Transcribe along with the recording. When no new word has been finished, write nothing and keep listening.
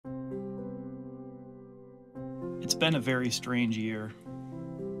It's been a very strange year.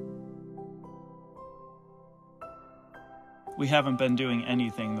 We haven't been doing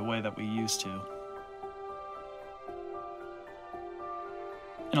anything the way that we used to.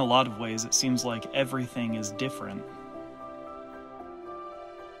 In a lot of ways, it seems like everything is different.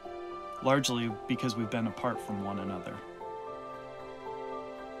 Largely because we've been apart from one another.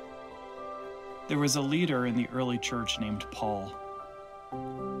 There was a leader in the early church named Paul.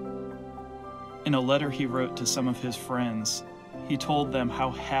 In a letter he wrote to some of his friends, he told them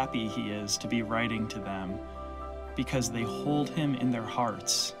how happy he is to be writing to them because they hold him in their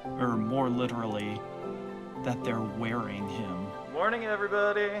hearts, or more literally, that they're wearing him. Morning,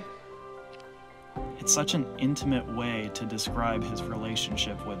 everybody. It's such an intimate way to describe his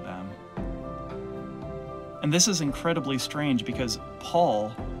relationship with them. And this is incredibly strange because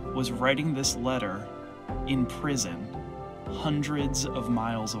Paul was writing this letter in prison, hundreds of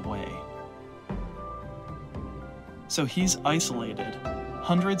miles away. So he's isolated,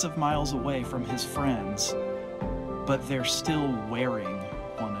 hundreds of miles away from his friends, but they're still wearing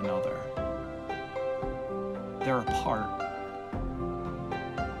one another. They're apart,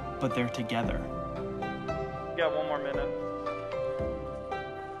 but they're together. We got 1 more minute.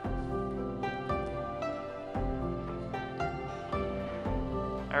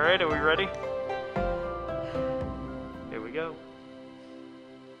 All right, are we ready? Here we go.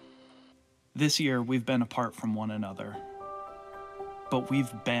 This year, we've been apart from one another, but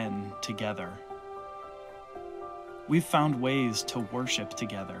we've been together. We've found ways to worship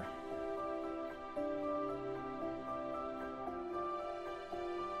together.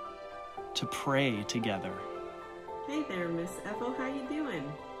 To pray together. Hey there, Miss Ethel. How you doing?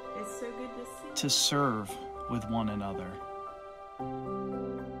 It's so good to see you. To serve with one another.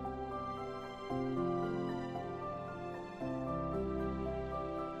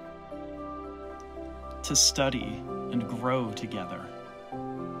 To study and grow together.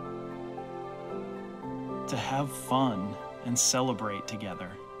 To have fun and celebrate together.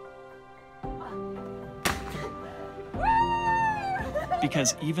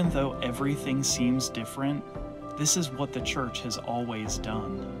 Because even though everything seems different, this is what the church has always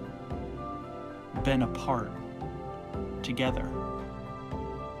done. Been apart, together.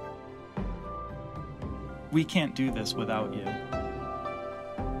 We can't do this without you.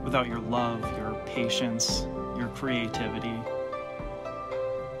 Without your love, your patience, your creativity.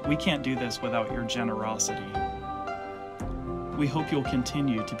 We can't do this without your generosity. We hope you'll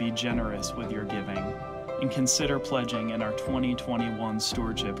continue to be generous with your giving and consider pledging in our 2021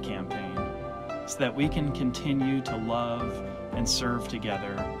 stewardship campaign so that we can continue to love and serve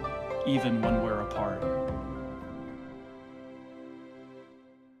together even when we're apart.